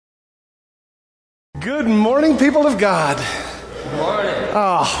Good morning, people of God. Good morning.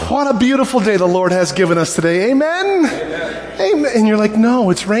 Oh, what a beautiful day the Lord has given us today. Amen? Amen. And you're like, no,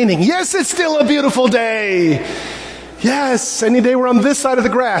 it's raining. Yes, it's still a beautiful day. Yes, any day we're on this side of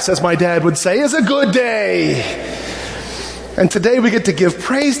the grass, as my dad would say, is a good day. And today we get to give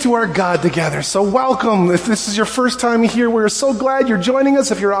praise to our God together. So welcome. If this is your first time here, we're so glad you're joining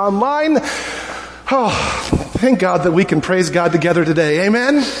us. If you're online, thank God that we can praise God together today.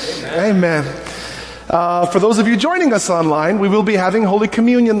 Amen? Amen. For those of you joining us online, we will be having Holy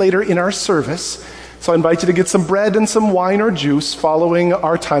Communion later in our service. So I invite you to get some bread and some wine or juice following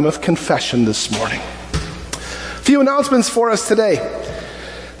our time of confession this morning. A few announcements for us today.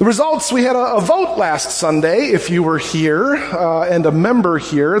 The results, we had a vote last Sunday, if you were here, and a member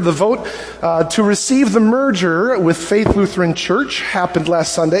here. The vote to receive the merger with Faith Lutheran Church happened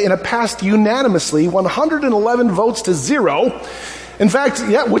last Sunday, and it passed unanimously, 111 votes to 0. In fact,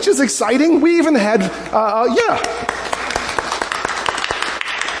 which is exciting. We even had,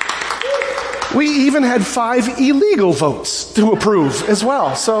 we even had 5 illegal votes to approve as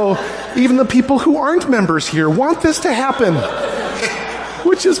well. So even the people who aren't members here want this to happen,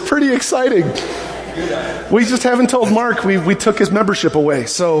 which is pretty exciting. We just haven't told Mark we took his membership away,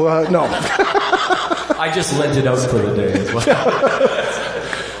 so no. I just lent it out for the day as well.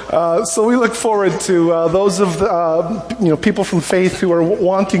 So we look forward to those of the, people from Faith who are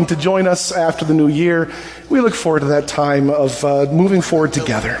wanting to join us after the new year. We look forward to that time of moving forward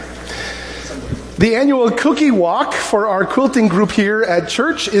together. The annual cookie walk for our quilting group here at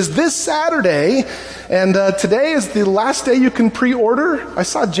church is this Saturday, and today is the last day you can pre-order. I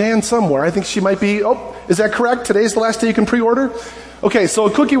saw Jan somewhere. I think she might be. Oh, is that correct? Today's the last day you can pre-order? Okay, so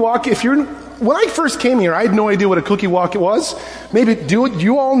a cookie walk. When I first came here, I had no idea what a cookie walk was. Maybe do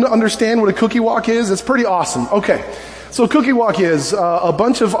you all understand what a cookie walk is? It's pretty awesome. Okay. So cookie walk is a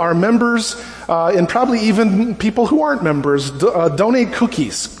bunch of our members and probably even people who aren't members donate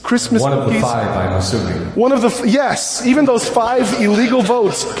cookies, Christmas cookies. One of the 5, I'm assuming. Yes, even those 5 illegal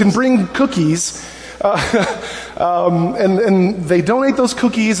votes can bring cookies. And they donate those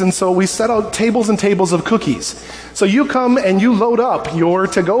cookies, and so we set out tables and tables of cookies. So you come and you load up your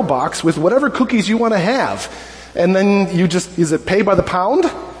to-go box with whatever cookies you want to have. And then is it pay by the pound?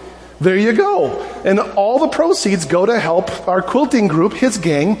 There you go. And all the proceeds go to help our quilting group, his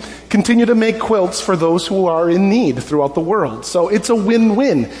gang, continue to make quilts for those who are in need throughout the world. So it's a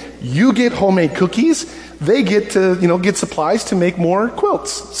win-win. You get homemade cookies. They get to, get supplies to make more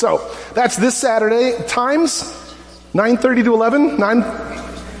quilts. So that's this Saturday. Times 9:30 to 11?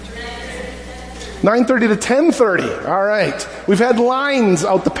 9:30 to 10:30. All right. We've had lines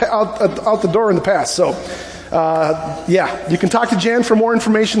out the door in the past. So you can talk to Jan for more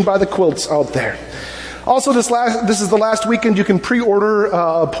information by the quilts out there. Also, this is the last weekend you can pre-order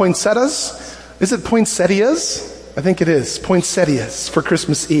poinsettias. Is it poinsettias? I think it is. Poinsettias for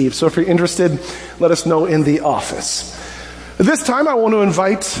Christmas Eve. So if you're interested, let us know in the office. At this time, I want to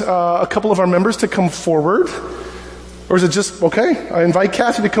invite a couple of our members to come forward. Or is it just, okay? I invite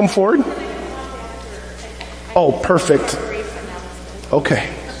Kathy to come forward. Oh, perfect. Okay.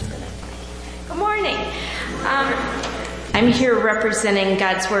 Good morning. I'm here representing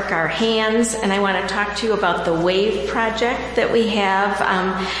God's Work Our Hands, and I want to talk to you about the WAVE project that we have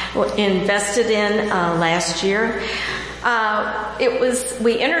invested in last year.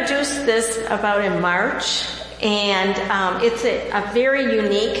 We introduced this about in March, and it's a very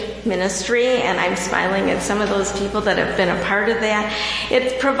unique ministry, and I'm smiling at some of those people that have been a part of that.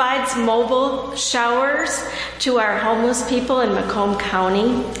 It provides mobile showers to our homeless people in Macomb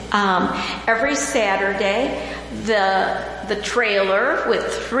County. Every Saturday, the trailer with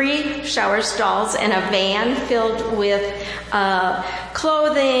 3 shower stalls and a van filled with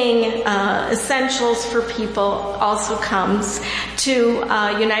clothing, essentials for people also comes to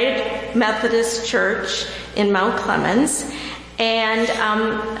United Methodist Church in Mount Clemens, and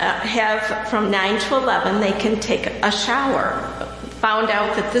have from 9 to 11 they can take a shower. Found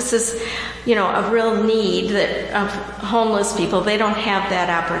out that this is, a real need of homeless people. They don't have that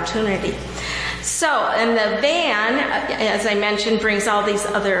opportunity. So, and the van, as I mentioned, brings all these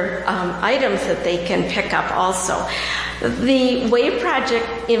other items that they can pick up also. The WAVE Project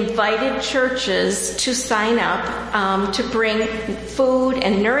invited churches to sign up to bring food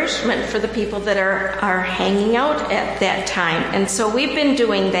and nourishment for the people that are hanging out at that time. And so we've been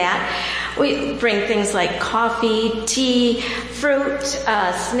doing that. We bring things like coffee, tea, fruit,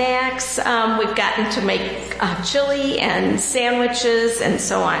 snacks. We've gotten to make chili and sandwiches and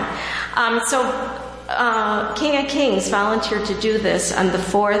so on. King of Kings volunteered to do this on the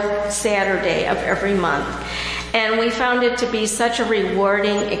 4th Saturday of every month. And we found it to be such a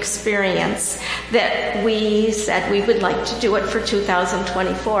rewarding experience that we said we would like to do it for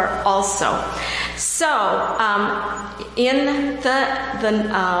 2024 also. So in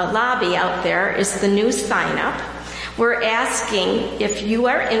the lobby out there is the new sign-up. We're asking, if you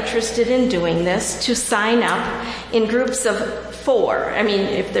are interested in doing this, to sign up in groups of 4. I mean,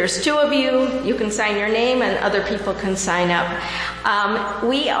 if there's 2 of you, you can sign your name and other people can sign up.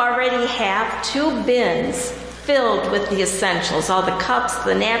 We already have 2 bins filled with the essentials, all the cups,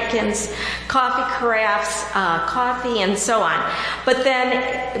 the napkins, coffee carafes, coffee, and so on. But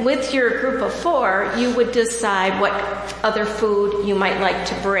then with your group of 4, you would decide what other food you might like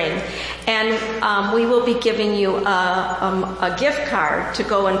to bring. And we will be giving you a gift card to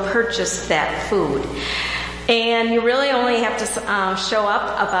go and purchase that food. And you really only have to show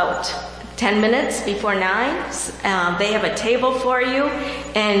up about 10 minutes before 9. They have a table for you,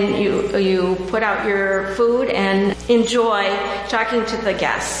 and you put out your food and enjoy talking to the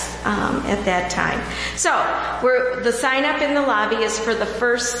guests at that time. So the sign up in the lobby is for the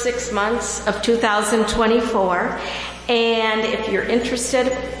first 6 months of 2024. And if you're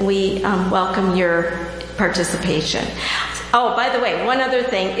interested, we welcome your participation. Oh, by the way, one other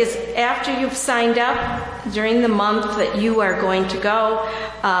thing is after you've signed up during the month that you are going to go,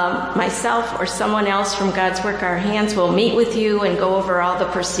 myself or someone else from God's Work Our Hands will meet with you and go over all the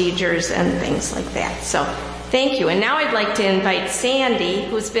procedures and things like that. So thank you. And now I'd like to invite Sandy,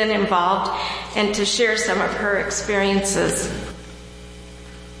 who's been involved, and to share some of her experiences.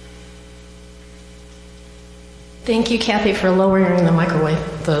 Thank you, Kathy, for lowering the microphone.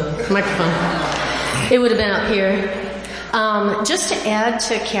 It would have been up here. Just to add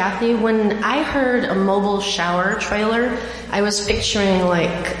to Kathy, when I heard a mobile shower trailer, I was picturing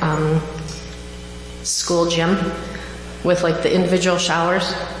like school gym with like the individual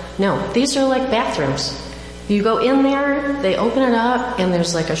showers. No, these are like bathrooms. You go in there, they open it up, and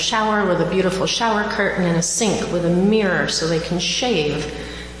there's like a shower with a beautiful shower curtain and a sink with a mirror so they can shave,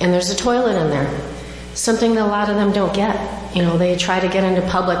 and there's a toilet in there. Something that a lot of them don't get. You know, they try to get into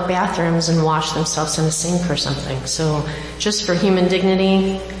public bathrooms and wash themselves in a sink or something. So just for human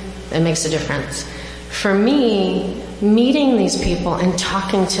dignity, it makes a difference. For me, meeting these people and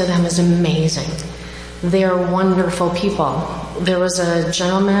talking to them is amazing. They're wonderful people. There was a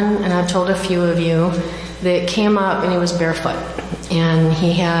gentleman, and I've told a few of you, that came up and he was barefoot. And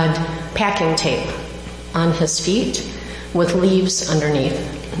he had packing tape on his feet with leaves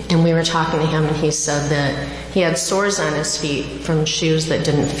underneath. And we were talking to him, and he said that he had sores on his feet from shoes that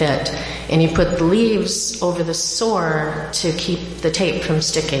didn't fit, and he put the leaves over the sore to keep the tape from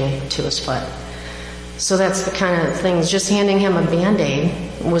sticking to his foot. So that's the kind of things. Just handing him a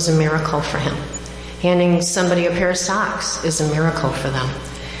Band-Aid was a miracle for him. Handing somebody a pair of socks is a miracle for them.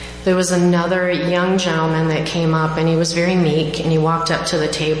 There was another young gentleman that came up, and he was very meek, and he walked up to the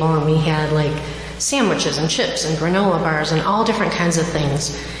table, and we had like sandwiches and chips and granola bars and all different kinds of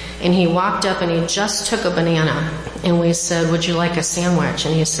things. And he walked up and he just took a banana, and we said, "Would you like a sandwich?"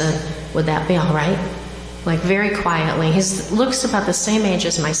 And he said, "Would that be all right?" Like very quietly. He looks about the same age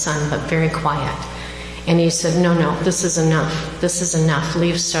as my son, but very quiet. And he said, no, this is enough. This is enough.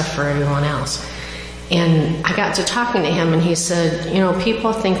 Leave stuff for everyone else. And I got to talking to him, and he said,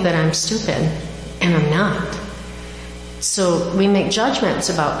 people think that I'm stupid, and I'm not. So we make judgments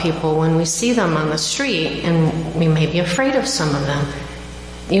about people when we see them on the street, and we may be afraid of some of them.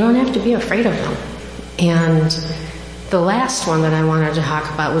 You don't have to be afraid of them. And the last one that I wanted to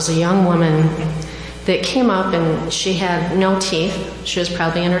talk about was a young woman that came up, and she had no teeth. She was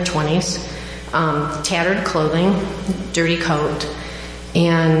probably in her 20s, tattered clothing, dirty coat,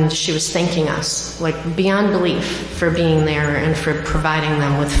 and she was thanking us, like beyond belief, for being there and for providing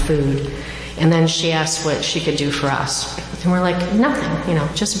them with food. And then she asked what she could do for us. And we're like,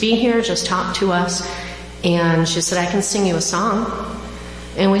 nothing, just be here, just talk to us. And she said, "I can sing you a song."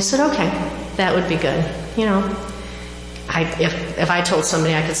 And we said, okay, that would be good. If I told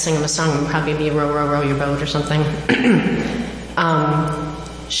somebody I could sing them a song, it would probably be Row, Row, Row Your Boat or something.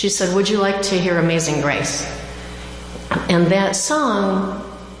 She said, "Would you like to hear Amazing Grace?" And that song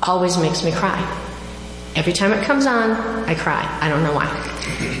always makes me cry. Every time it comes on, I cry. I don't know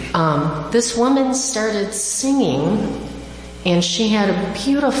why. This woman started singing, and she had a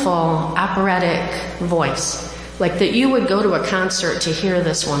beautiful operatic voice, like that you would go to a concert to hear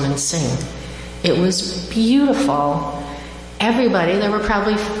this woman sing. It was beautiful. Everybody, there were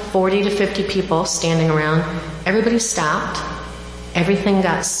probably 40 to 50 people standing around. Everybody stopped. Everything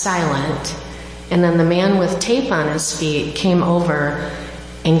got silent. And then the man with tape on his feet came over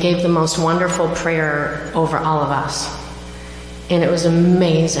and gave the most wonderful prayer over all of us. And it was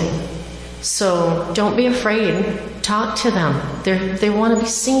amazing. So don't be afraid. Talk to them. They want to be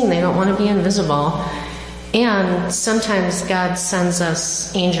seen. They don't want to be invisible. And sometimes God sends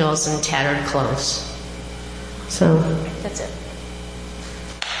us angels in tattered clothes. So that's it.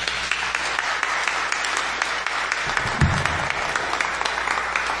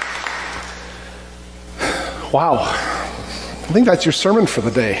 Wow. I think that's your sermon for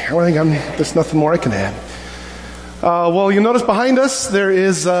the day. There's nothing more I can add. Well, you notice behind us there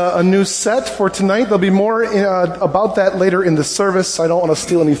is a new set for tonight. There'll be more about that later in the service. I don't want to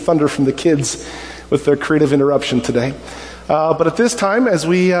steal any thunder from the kids with their creative interruption today. But at this time, as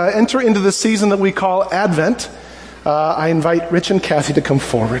we enter into the season that we call Advent, I invite Rich and Kathy to come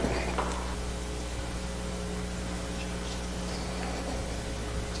forward.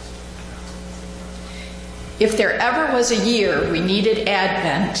 If there ever was a year we needed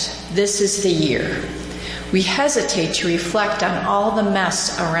Advent, this is the year. We hesitate to reflect on all the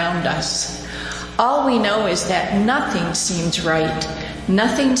mess around us. All we know is that nothing seems right.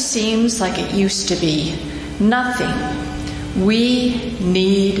 Nothing seems like it used to be. Nothing. We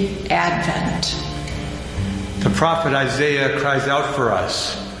need Advent. The prophet Isaiah cries out for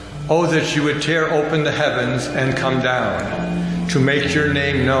us, "Oh, that you would tear open the heavens and come down, to make your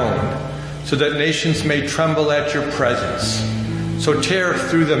name known, so that nations may tremble at your presence. So tear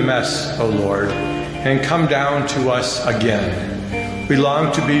through the mess, O Lord, and come down to us again. We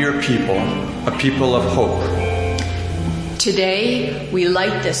long to be your people, a people of hope." Today, we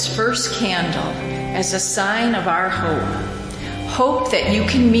light this first candle as a sign of our hope. Hope that you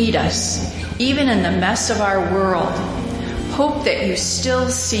can meet us, even in the mess of our world. Hope that you still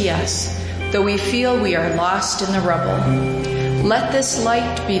see us, though we feel we are lost in the rubble. Let this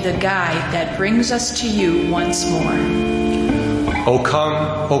light be the guide that brings us to you once more. O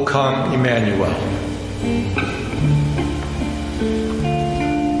come, Emmanuel.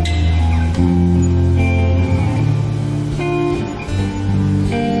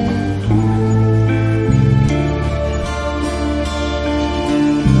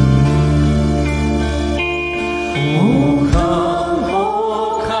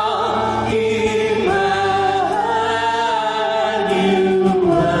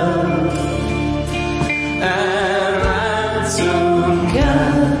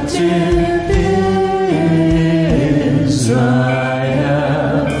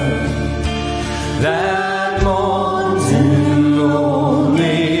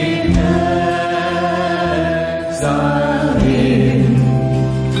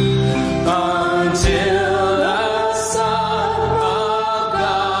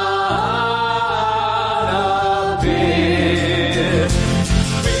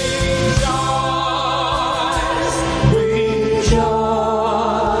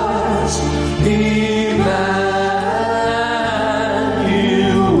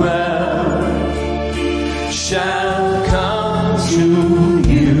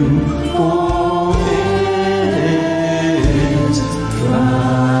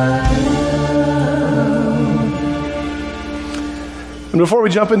 Before we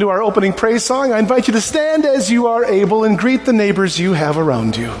jump into our opening praise song, I invite you to stand as you are able and greet the neighbors you have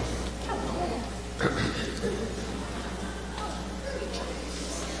around you.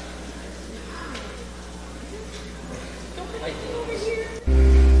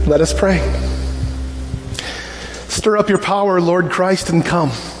 Let us pray. Stir up your power, Lord Christ, and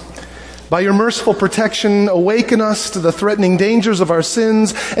come. By your merciful protection, awaken us to the threatening dangers of our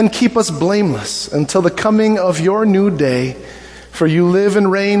sins and keep us blameless until the coming of your new day. For you live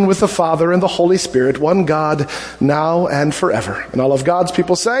and reign with the Father and the Holy Spirit, one God, now and forever. And all of God's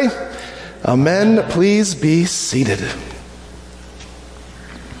people say, Amen. Please be seated.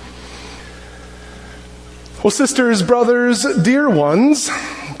 Well, sisters, brothers, dear ones,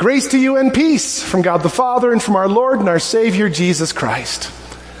 grace to you and peace from God the Father and from our Lord and our Savior, Jesus Christ.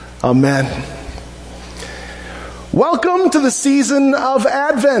 Amen. Welcome to the season of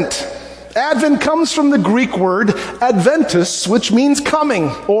Advent. Advent comes from the Greek word Adventus, which means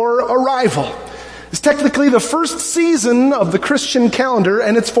coming or arrival. It's technically the first season of the Christian calendar,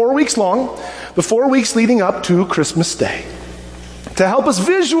 and it's 4 weeks long, the 4 weeks leading up to Christmas Day. To help us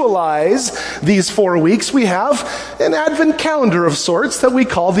visualize these 4 weeks, we have an Advent calendar of sorts that we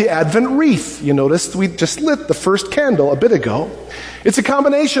call the Advent wreath. You noticed we just lit the first candle a bit ago. It's a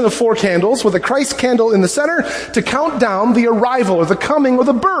combination of 4 candles with a Christ candle in the center to count down the arrival or the coming or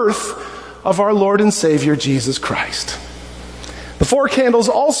the birth of our Lord and Savior, Jesus Christ. The 4 candles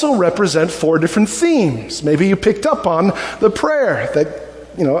also represent 4 different themes. Maybe you picked up on the prayer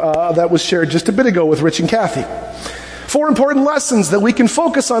that was shared just a bit ago with Rich and Kathy. 4 important lessons that we can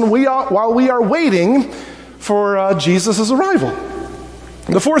focus on while we are waiting for Jesus' arrival.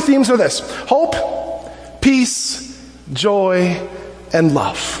 The four themes are this: hope, peace, joy, and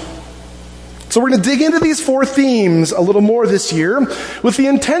love. So we're going to dig into these four themes a little more this year with the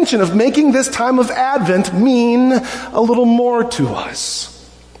intention of making this time of Advent mean a little more to us.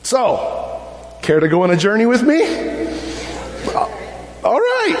 So, care to go on a journey with me? All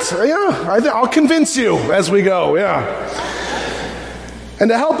right. Yeah, I'll convince you as we go. Yeah. And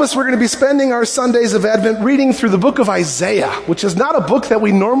to help us, we're going to be spending our Sundays of Advent reading through the book of Isaiah, which is not a book that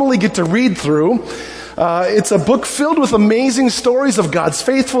we normally get to read through. It's a book filled with amazing stories of God's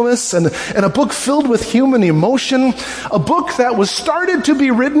faithfulness and a book filled with human emotion, a book that was started to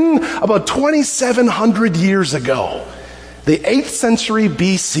be written about 2,700 years ago. The 8th century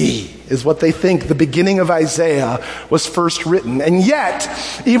BC is what they think the beginning of Isaiah was first written. And yet,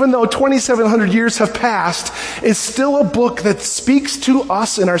 even though 2,700 years have passed, it's still a book that speaks to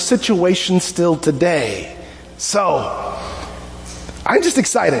us in our situation still today. So, I'm just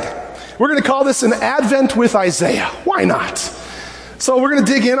excited. We're going to call this an Advent with Isaiah. Why not? So we're going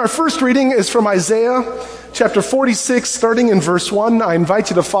to dig in. Our first reading is from Isaiah chapter 46, starting in verse 1. I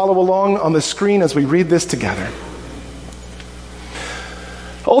invite you to follow along on the screen as we read this together.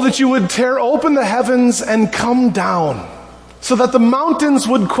 Oh, that you would tear open the heavens and come down, so that the mountains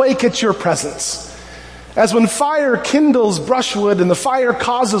would quake at your presence. As when fire kindles brushwood and the fire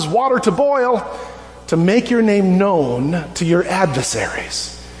causes water to boil, to make your name known to your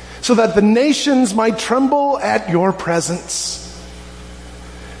adversaries, so that the nations might tremble at your presence.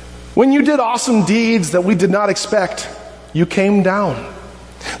 When you did awesome deeds that we did not expect, you came down.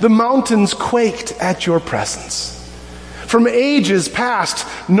 The mountains quaked at your presence. From ages past,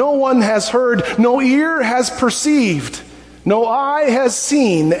 no one has heard, no ear has perceived, no eye has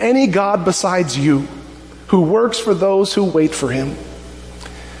seen any God besides you, who works for those who wait for him.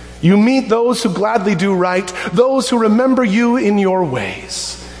 You meet those who gladly do right, those who remember you in your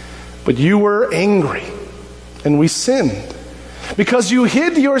ways. But you were angry, and we sinned. Because you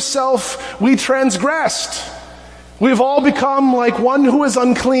hid yourself, we transgressed. We've all become like one who is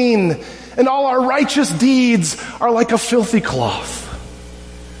unclean, and all our righteous deeds are like a filthy cloth.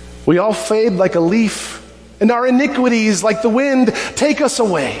 We all fade like a leaf, and our iniquities, like the wind, take us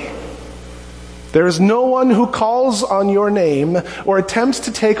away. There is no one who calls on your name or attempts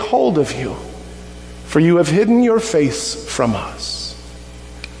to take hold of you, for you have hidden your face from us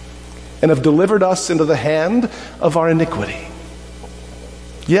and have delivered us into the hand of our iniquity.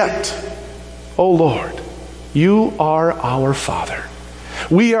 Yet, O Lord, you are our Father.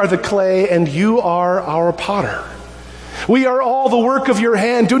 We are the clay, and you are our potter. We are all the work of your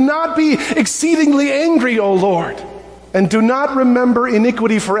hand. Do not be exceedingly angry, O Lord, and do not remember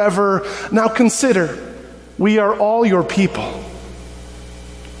iniquity forever. Now consider, we are all your people.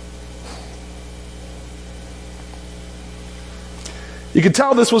 You could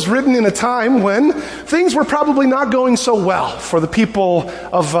tell this was written in a time when things were probably not going so well for the people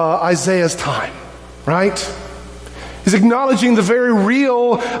of Isaiah's time, right? He's acknowledging the very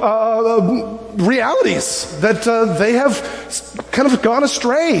real realities that they have kind of gone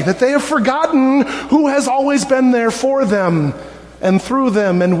astray, that they have forgotten who has always been there for them and through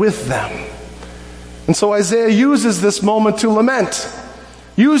them and with them. And so Isaiah uses this moment to lament,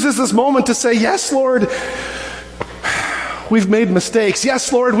 uses this moment to say, yes, Lord, we've made mistakes.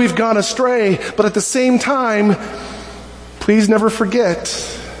 Yes, Lord, we've gone astray. But at the same time, please never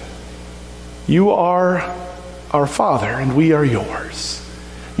forget, you are our Father and we are yours.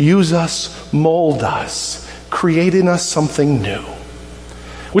 Use us, mold us, create in us something new.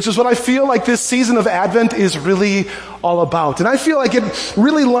 Which is what I feel like this season of Advent is really all about. And I feel like it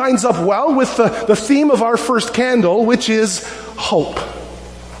really lines up well with the theme of our first candle, which is hope.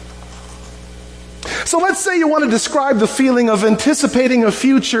 So let's say you want to describe the feeling of anticipating a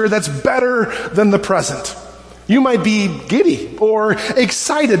future that's better than the present. You might be giddy or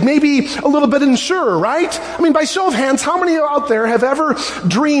excited, maybe a little bit unsure, right? I mean, by show of hands, how many out there have ever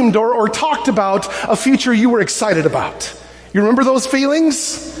dreamed or talked about a future you were excited about? You remember those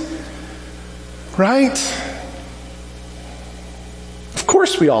feelings? Right? Of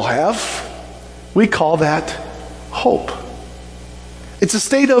course we all have. We call that hope. It's a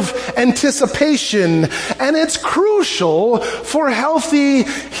state of anticipation, and it's crucial for healthy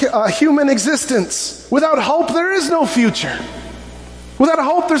human existence. Without hope, there is no future. Without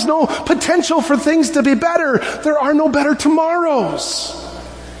hope, there's no potential for things to be better. There are no better tomorrows.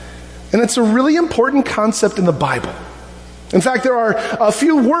 And it's a really important concept in the Bible. In fact, there are a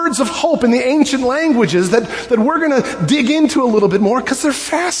few words of hope in the ancient languages that we're going to dig into a little bit more because they're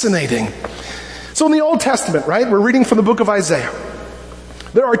fascinating. So in the Old Testament, right, we're reading from the book of Isaiah.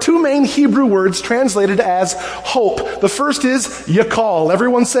 There are two main Hebrew words translated as hope. The first is yakal.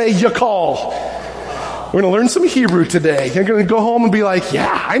 Everyone say yakal. We're going to learn some Hebrew today. You're going to go home and be like,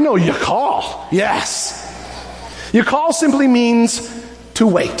 yeah, I know yakal. Yes. Yakal simply means to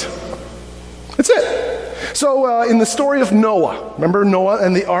wait. That's it. So in the story of Noah, remember Noah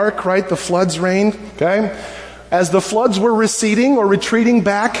and the ark, right? The floods rained, okay? As the floods were receding or retreating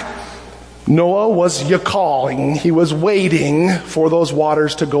back, Noah was yakaling. He was waiting for those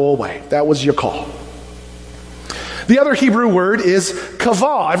waters to go away. That was yakal. The other Hebrew word is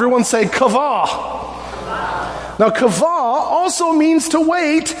kavah. Everyone say kavah. Now kavah also means to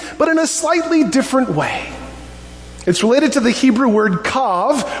wait, but in a slightly different way. It's related to the Hebrew word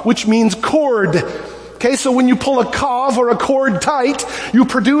kav, which means cord. Okay, so when you pull a kav or a cord tight, you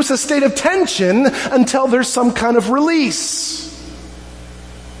produce a state of tension until there's some kind of release.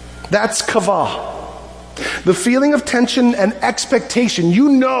 That's kavah. The feeling of tension and expectation. You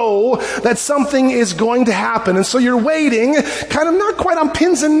know that something is going to happen, and so you're waiting, kind of not quite on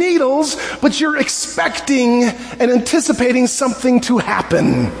pins and needles, but you're expecting and anticipating something to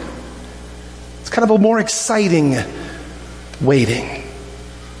happen. It's kind of a more exciting waiting.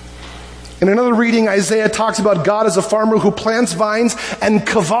 In another reading, Isaiah talks about God as a farmer who plants vines and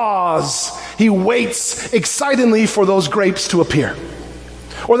kavahs. He waits excitedly for those grapes to appear.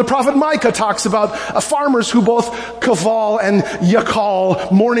 Or the prophet Micah talks about farmers who both kavah and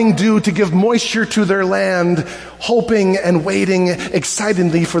yakal, morning dew to give moisture to their land, hoping and waiting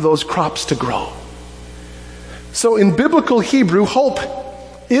excitedly for those crops to grow. So in biblical Hebrew, hope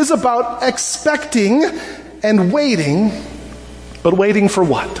is about expecting and waiting, but waiting for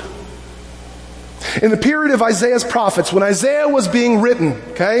what? In the period of Isaiah's prophets, when Isaiah was being written,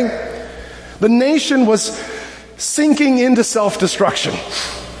 okay, the nation was sinking into self-destruction.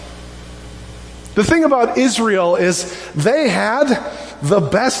 The thing about Israel is they had the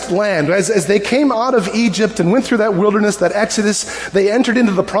best land. As they came out of Egypt and went through that wilderness, that Exodus, they entered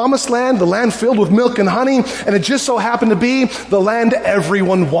into the promised land, the land filled with milk and honey, and it just so happened to be the land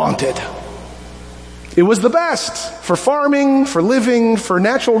everyone wanted. It was the best for farming, for living, for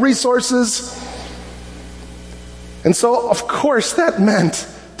natural resources. And so, of course, that meant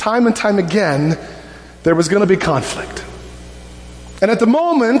time and time again there was going to be conflict. And at the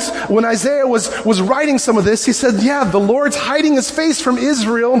moment when Isaiah was writing some of this, he said, yeah, the Lord's hiding his face from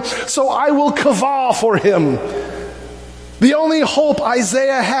Israel, so I will kavah for him. The only hope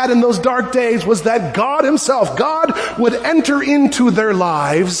Isaiah had in those dark days was that God himself, God would enter into their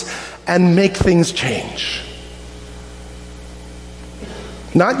lives and make things change.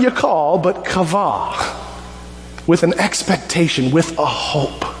 Not yakal, but kavah, with an expectation, with a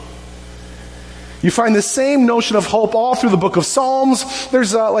hope. You find the same notion of hope all through the book of Psalms.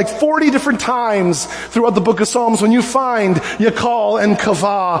 There's like 40 different times throughout the book of Psalms when you find yakal and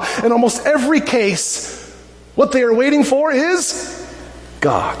kavah. In almost every case, what they are waiting for is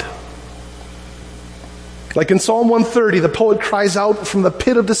God. Like in Psalm 130, the poet cries out from the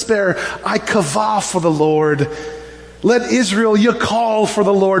pit of despair, I kavah for the Lord. Let Israel yakal for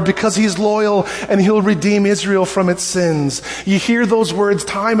the Lord because he's loyal and he'll redeem Israel from its sins. You hear those words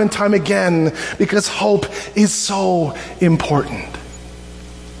time and time again because hope is so important.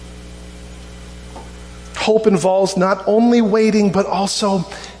 Hope involves not only waiting but also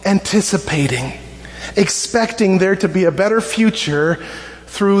anticipating, expecting there to be a better future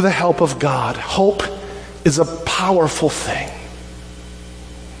through the help of God. Hope is a powerful thing.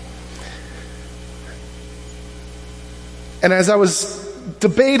 And as I was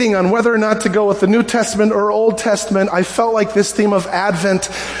debating on whether or not to go with the New Testament or Old Testament, I felt like this theme of Advent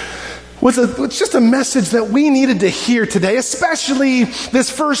was just a message that we needed to hear today, especially this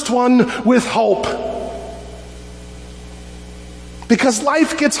first one with hope. Because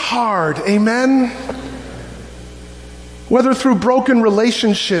life gets hard, amen? Whether through broken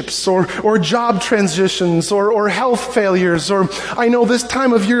relationships or job transitions or health failures, or I know this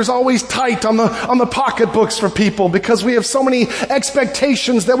time of year is always tight on the pocketbooks for people because we have so many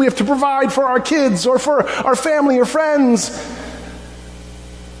expectations that we have to provide for our kids or for our family or friends.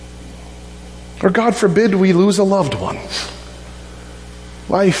 Or God forbid we lose a loved one.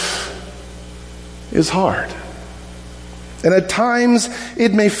 Life is hard. And at times,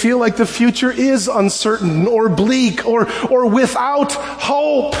 it may feel like the future is uncertain or bleak or without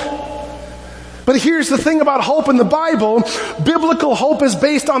hope. But here's the thing about hope in the Bible. Biblical hope is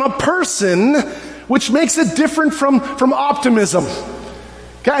based on a person, which makes it different from optimism.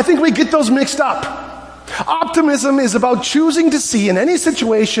 Okay, I think we get those mixed up. Optimism is about choosing to see in any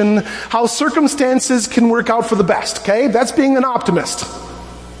situation how circumstances can work out for the best. Okay, that's being an optimist.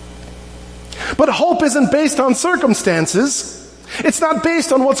 But hope isn't based on circumstances. It's not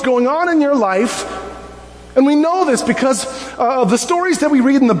based on what's going on in your life. And we know this because of the stories that we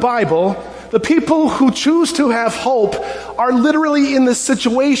read in the Bible. The people who choose to have hope are literally in the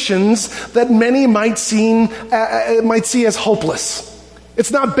situations that many might see as hopeless.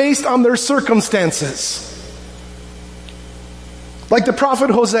 It's not based on their circumstances. Like the prophet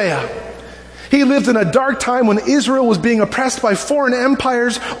Hosea. He lived in a dark time when Israel was being oppressed by foreign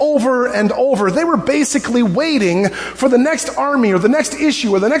empires over and over. They were basically waiting for the next army or the next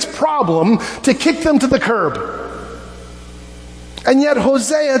issue or the next problem to kick them to the curb. And yet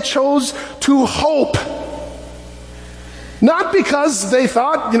Hosea chose to hope. Not because they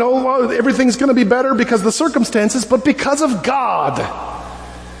thought, everything's going to be better because of the circumstances, but because of God.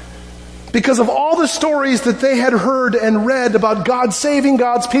 Because of all the stories that they had heard and read about God saving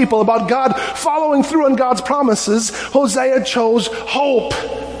God's people, about God following through on God's promises, Hosea chose hope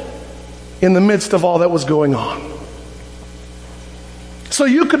in the midst of all that was going on. So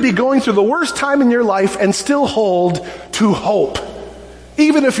you could be going through the worst time in your life and still hold to hope.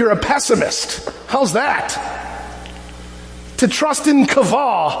 Even if you're a pessimist. How's that? To trust in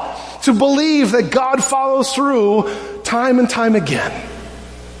kavah, to believe that God follows through time and time again.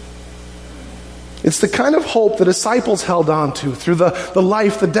 It's the kind of hope the disciples held on to through the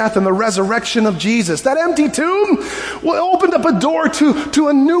life, the death, and the resurrection of Jesus. That empty tomb opened up a door to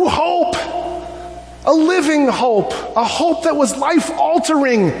a new hope, a living hope, a hope that was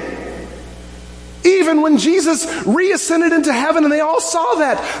life-altering. Even when Jesus reascended into heaven and they all saw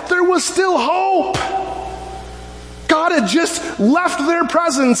that, there was still hope. God had just left their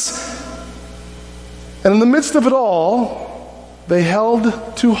presence. And in the midst of it all, they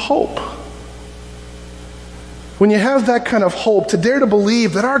held to hope. When you have that kind of hope, to dare to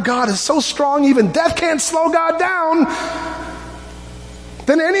believe that our God is so strong, even death can't slow God down,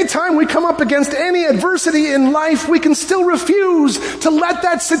 then anytime we come up against any adversity in life, we can still refuse to let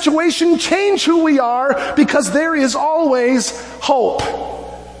that situation change who we are, because there is always hope.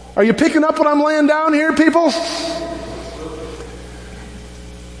 Are you picking up what I'm laying down here, people?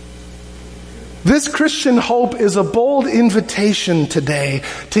 This Christian hope is a bold invitation today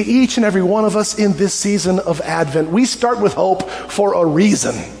to each and every one of us in this season of Advent. We start with hope for a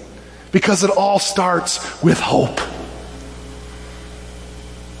reason, because it all starts with hope.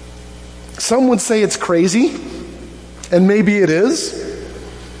 Some would say it's crazy, and maybe it is.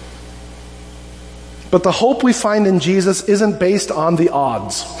 But the hope we find in Jesus isn't based on the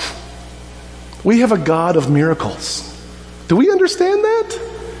odds. We have a God of miracles. Do we understand that?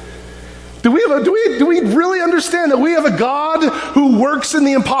 Do we really understand that we have a God who works in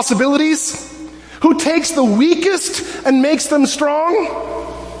the impossibilities? Who takes the weakest and makes them strong?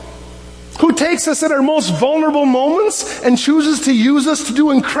 Who takes us at our most vulnerable moments and chooses to use us to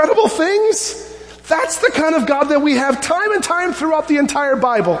do incredible things? That's the kind of God that we have time and time throughout the entire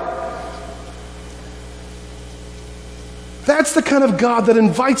Bible. That's the kind of God that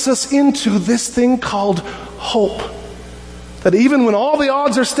invites us into this thing called hope. That even when all the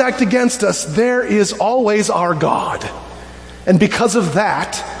odds are stacked against us, there is always our God. And because of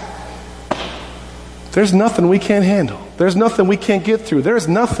that, there's nothing we can't handle. There's nothing we can't get through. There's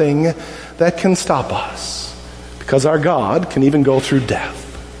nothing that can stop us. Because our God can even go through death.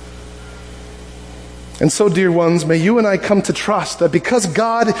 And so, dear ones, may you and I come to trust that because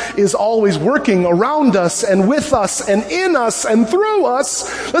God is always working around us and with us and in us and through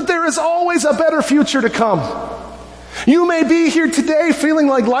us, that there is always a better future to come. You may be here today feeling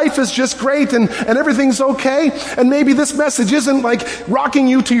like life is just great and everything's okay, and maybe this message isn't like rocking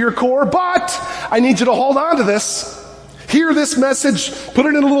you to your core, but I need you to hold on to this. Hear this message, put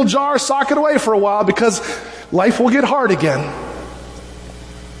it in a little jar, sock it away for a while, because life will get hard again.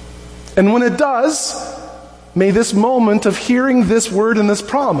 And when it does, may this moment of hearing this word and this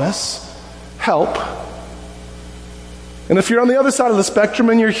promise help. And if you're on the other side of the spectrum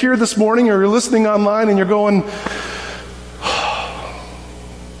and you're here this morning or you're listening online and you're going,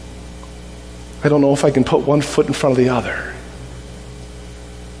 I don't know if I can put one foot in front of the other,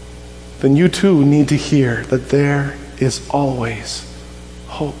 then you too need to hear that there is always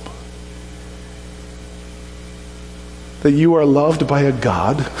hope. That you are loved by a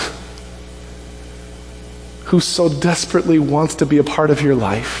God who so desperately wants to be a part of your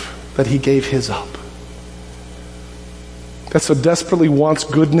life that he gave his up. That so desperately wants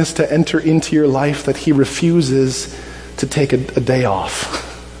goodness to enter into your life that he refuses to take a day off.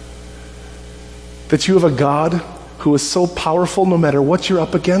 That you have a God who is so powerful, no matter what you're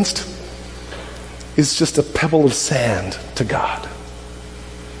up against, is just a pebble of sand to God.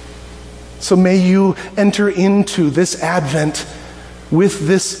 So may you enter into this Advent with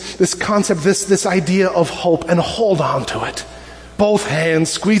this concept, this idea of hope, and hold on to it. both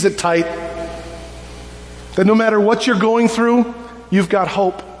hands, squeeze it tight. That no matter what you're going through, you've got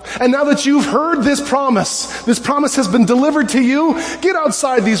hope. And now that you've heard this promise has been delivered to you, get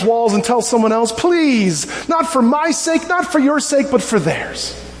outside these walls and tell someone else, please, not for my sake, not for your sake, but for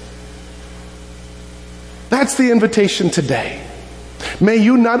theirs. That's the invitation today. May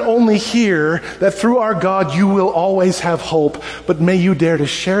you not only hear that through our God you will always have hope, but may you dare to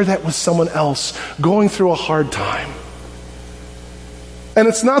share that with someone else going through a hard time. And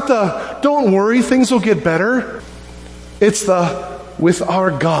it's not the, don't worry, things will get better. It's the, with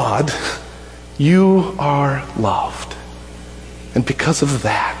our God, you are loved. And because of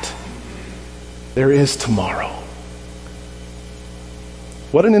that, there is tomorrow.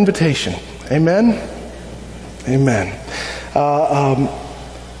 What an invitation. Amen? Amen.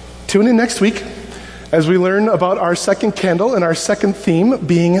 Tune in next week as we learn about our second candle and our second theme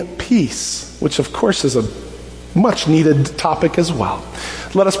being peace, which of course is a much needed topic as well.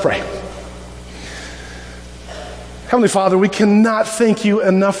 Let us pray. Heavenly Father, we cannot thank you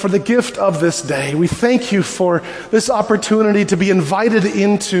enough for the gift of this day. We thank you for this opportunity to be invited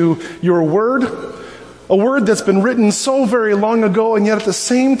into your word, a word that's been written so very long ago, and yet at the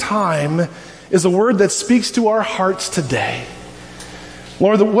same time is a word that speaks to our hearts today.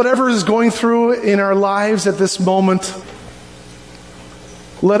 Lord, that whatever is going through in our lives at this moment,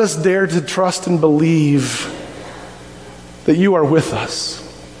 let us dare to trust and believe that you are with us.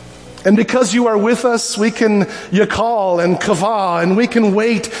 And because you are with us, we can yakal and kava, and we can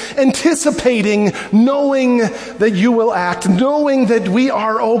wait, anticipating, knowing that you will act, knowing that we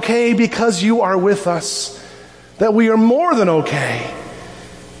are okay because you are with us, that we are more than okay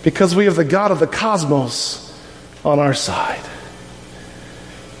because we have the God of the cosmos on our side.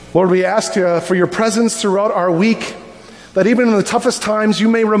 Lord, we ask for your presence throughout our week, that even in the toughest times you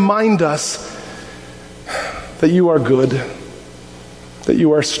may remind us that you are good, that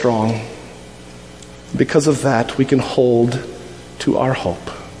you are strong. Because of that, we can hold to our hope.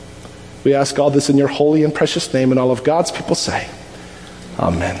 We ask all this in your holy and precious name, and all of God's people say,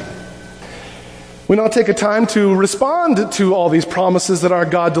 Amen. We now take a time to respond to all these promises that our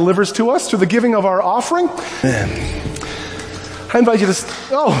God delivers to us through the giving of our offering. Amen. I invite you to...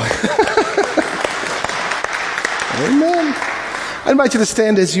 Amen. I invite you to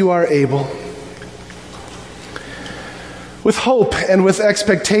stand as you are able. With hope and with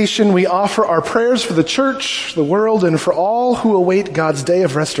expectation, we offer our prayers for the church, the world, and for all who await God's day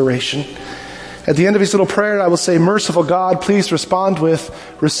of restoration. At the end of each little prayer, I will say, Merciful God, please respond with,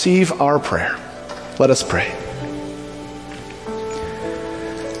 receive our prayer. Let us pray.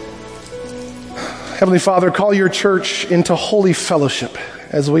 Heavenly Father, call your church into holy fellowship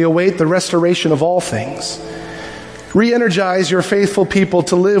as we await the restoration of all things. Re-energize your faithful people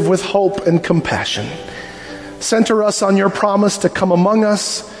to live with hope and compassion. Center us on your promise to come among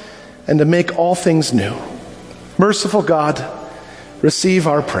us and to make all things new. Merciful God, receive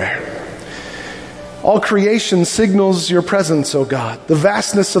our prayer. All creation signals your presence, O God. The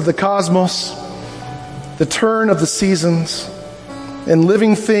vastness of the cosmos, the turn of the seasons, and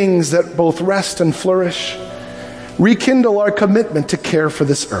living things that both rest and flourish. Rekindle our commitment to care for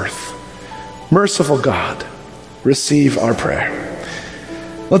this earth. Merciful God, receive our prayer.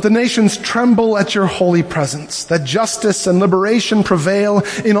 Let the nations tremble at your holy presence, that justice and liberation prevail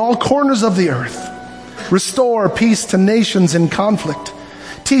in all corners of the earth. Restore peace to nations in conflict.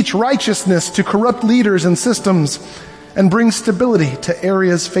 Teach righteousness to corrupt leaders and systems, and bring stability to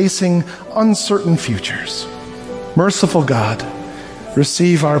areas facing uncertain futures. Merciful God,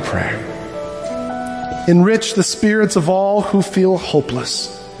 receive our prayer. Enrich the spirits of all who feel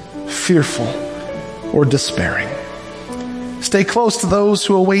hopeless, fearful, or despairing. Stay close to those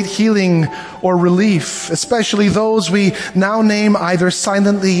who await healing or relief, especially those we now name either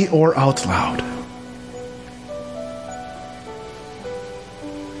silently or out loud.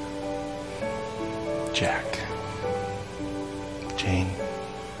 Jack, Jane,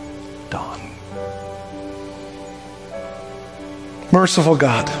 Dawn. Merciful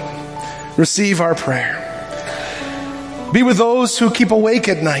God, receive our prayer. Be with those who keep awake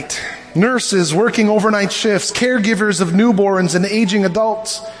at night. Nurses working overnight shifts, caregivers of newborns and aging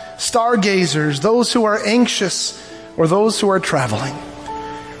adults, stargazers, those who are anxious or those who are traveling.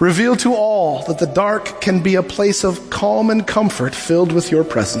 Reveal to all that the dark can be a place of calm and comfort filled with your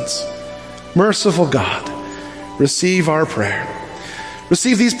presence. Merciful God, receive our prayer.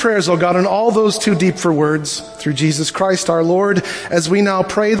 Receive these prayers, O God, and all those too deep for words, through Jesus Christ our Lord, as we now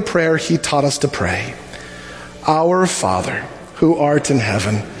pray the prayer he taught us to pray. Our Father, who art in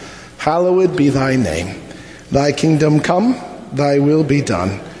heaven, hallowed be thy name. Thy kingdom come, thy will be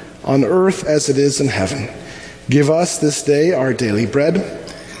done, on earth as it is in heaven. Give us this day our daily bread,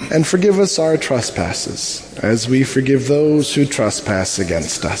 and forgive us our trespasses, as we forgive those who trespass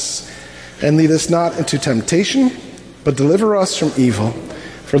against us. And lead us not into temptation, but deliver us from evil.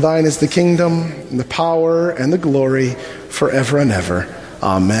 For thine is the kingdom, and the power, and the glory, forever and ever.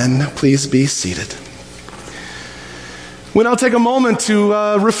 Amen. Please be seated. We now take a moment to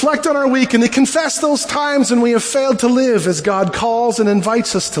reflect on our week and to confess those times when we have failed to live as God calls and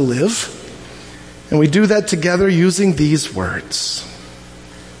invites us to live. And we do that together using these words.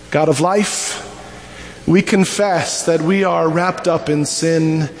 God of life, we confess that we are wrapped up in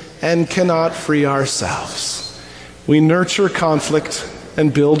sin and cannot free ourselves. We nurture conflict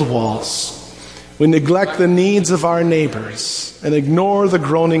and build walls. We neglect the needs of our neighbors and ignore the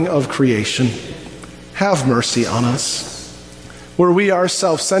groaning of creation. Have mercy on us. Where we are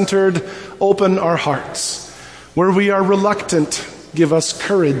self-centered, open our hearts. Where we are reluctant, give us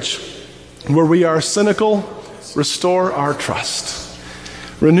courage. Where we are cynical, restore our trust.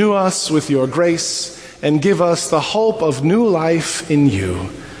 Renew us with your grace and give us the hope of new life in you.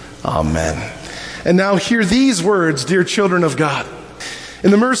 Amen. And now hear these words, dear children of God.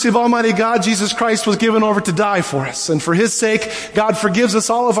 In the mercy of Almighty God, Jesus Christ was given over to die for us. And for his sake, God forgives us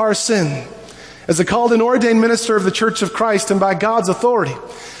all of our sin. As a called and ordained minister of the Church of Christ and by God's authority,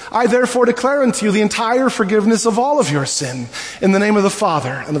 I therefore declare unto you the entire forgiveness of all of your sin in the name of the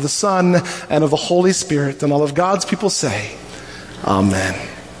Father and of the Son and of the Holy Spirit. And all of God's people say, Amen.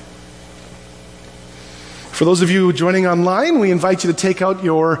 For those of you joining online, we invite you to take out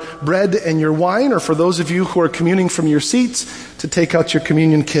your bread and your wine, or for those of you who are communing from your seats, to take out your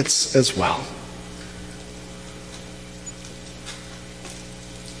communion kits as well.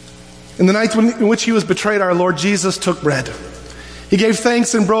 In the night in which he was betrayed, our Lord Jesus took bread. He gave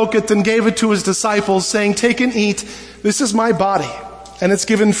thanks and broke it and gave it to his disciples, saying, "Take and eat. This is my body, and it's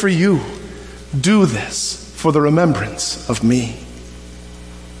given for you. Do this for the remembrance of me."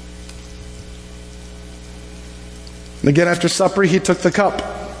 And again after supper, he took the cup.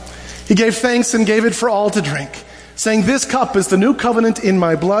 He gave thanks and gave it for all to drink, saying, "This cup is the new covenant in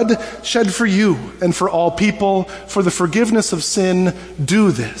my blood, shed for you and for all people for the forgiveness of sin.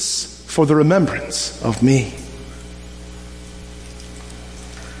 Do this for the remembrance of me."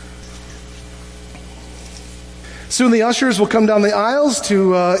 Soon the ushers will come down the aisles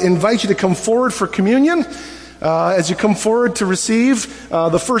to invite you to come forward for communion. As you come forward to receive,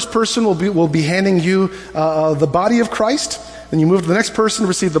 the first person will be handing you the body of Christ. Then you move to the next person to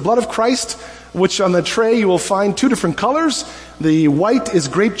receive the blood of Christ, which on the tray you will find two different colors. The white is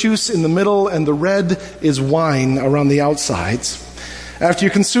grape juice in the middle, and the red is wine around the outsides. After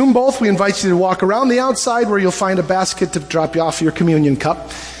you consume both, we invite you to walk around the outside where you'll find a basket to drop you off your communion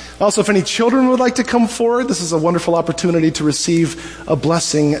cup. Also, if any children would like to come forward, this is a wonderful opportunity to receive a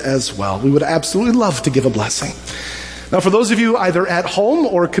blessing as well. We would absolutely love to give a blessing. Now, for those of you either at home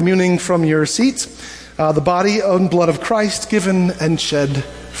or communing from your seats, the body and blood of Christ given and shed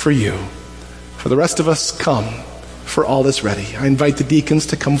for you. For the rest of us, come, for all is ready. I invite the deacons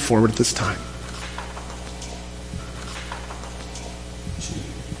to come forward at this time.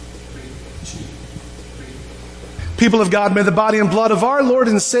 People of God, may the body and blood of our Lord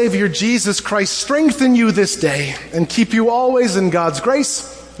and Savior Jesus Christ strengthen you this day and keep you always in God's grace.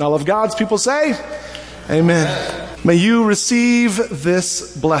 And all of God's people say, Amen. May you receive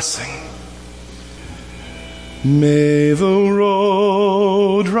this blessing. May the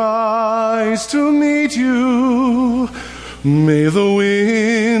road rise to meet you. May the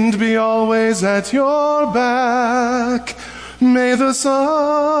wind be always at your back. May the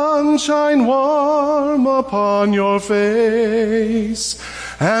sun shine warm upon your face.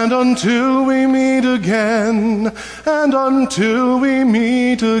 And until we meet again,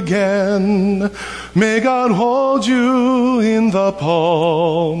 may God hold you in the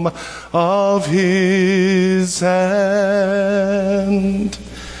palm of his hand.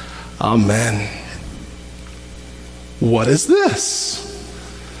 Amen. What is this?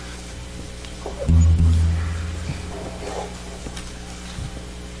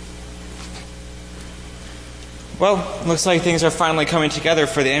 Well, looks like things are finally coming together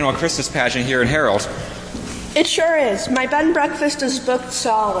for the annual Christmas pageant here in Herald. It sure is. My bed and breakfast is booked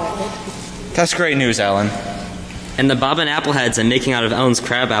solid. That's great news, Ellen. And the bobbin appleheads I'm making out of Ellen's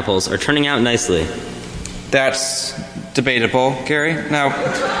crab apples are turning out nicely. That's debatable, Gary. Now,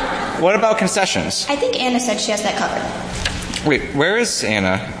 what about concessions? I think Anna said she has that covered. Wait, where is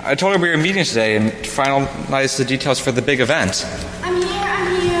Anna? I told her we were meeting today and to finalize the details for the big event. I'm here.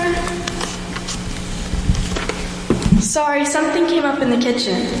 Sorry, something came up in the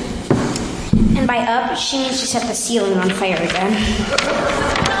kitchen. And by up, she means she set the ceiling on fire again.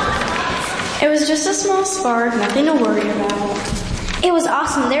 It was just a small spark, nothing to worry about. It was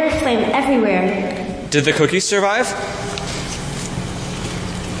awesome. There was flame everywhere. Did the cookies survive?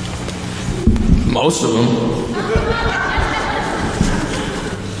 Most of them.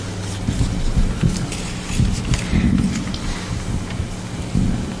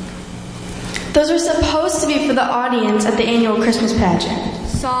 Those were supposed to be for the audience at the annual Christmas pageant.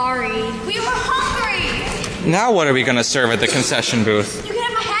 Sorry. We were hungry. Now what are we going to serve at the concession booth? You can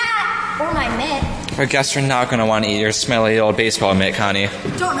have my hat or my mitt. I guess you're not going to want to eat your smelly old baseball mitt, Connie.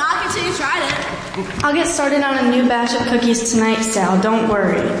 Don't knock until you tried it. I'll get started on a new batch of cookies tonight, Sal. Don't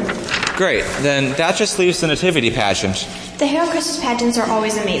worry. Great. Then that just leaves the nativity pageant. The Herald Christmas pageants are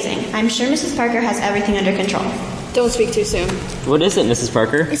always amazing. I'm sure Mrs. Parker has everything under control. Don't speak too soon. What is it, Mrs.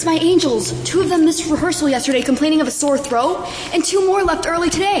 Parker? It's my angels. 2 of them missed rehearsal yesterday complaining of a sore throat, and 2 more left early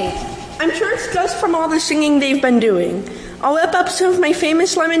today. I'm sure it's just from all the singing they've been doing. I'll whip up some of my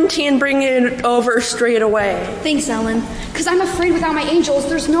famous lemon tea and bring it over straight away. Thanks, Ellen. Because I'm afraid without my angels,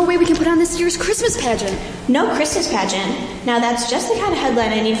 there's no way we can put on this year's Christmas pageant. No Christmas pageant? Now that's just the kind of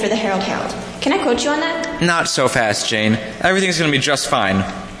headline I need for the Herald Herald. Can I quote you on that? Not so fast, Jane. Everything's going to be just fine.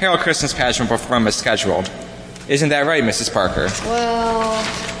 Herald Christmas pageant will perform as scheduled. Isn't that right, Mrs. Parker? Well...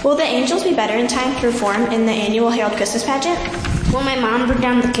 Will the angels be better in time to perform in the annual Herald Christmas pageant? Will my mom bring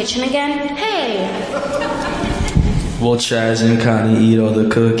down the kitchen again? Hey! Will Chaz and Connie eat all the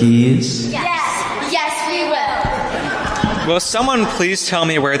cookies? Yes, we will. Will someone please tell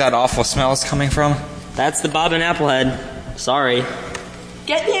me where that awful smell is coming from? That's the Bob and Applehead. Sorry.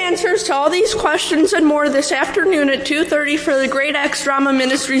 Get the answers to all these questions and more this afternoon at 2:30 for the Great X Drama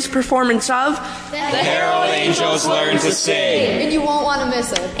Ministries performance of The Herald Angels Learn to Sing. And you won't want to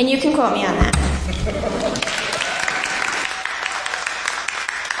miss it. And you can quote me on that.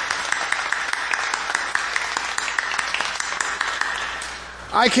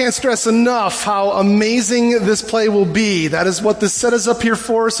 I can't stress enough how amazing this play will be. That is what this set us up here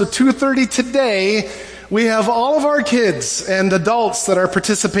for. So 2:30 today, we have all of our kids and adults that are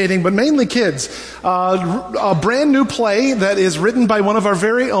participating, but mainly kids. A brand new play that is written by one of our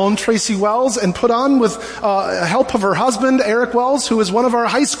very own, Tracy Wells, and put on with help of her husband, Eric Wells, who is one of our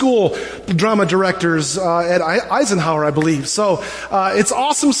high school drama directors at Eisenhower, I believe. So it's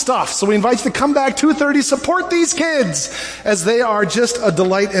awesome stuff. So we invite you to come back 2:30, support these kids as they are just a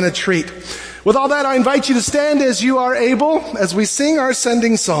delight and a treat. With all that, I invite you to stand as you are able as we sing our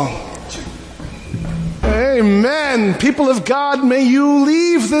sending song. Amen. People of God, may you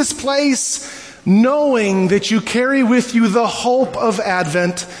leave this place knowing that you carry with you the hope of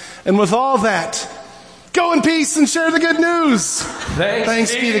Advent. And with all that, go in peace and share the good news.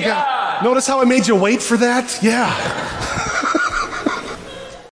 Thanks be to God. Notice how I made you wait for that? Yeah.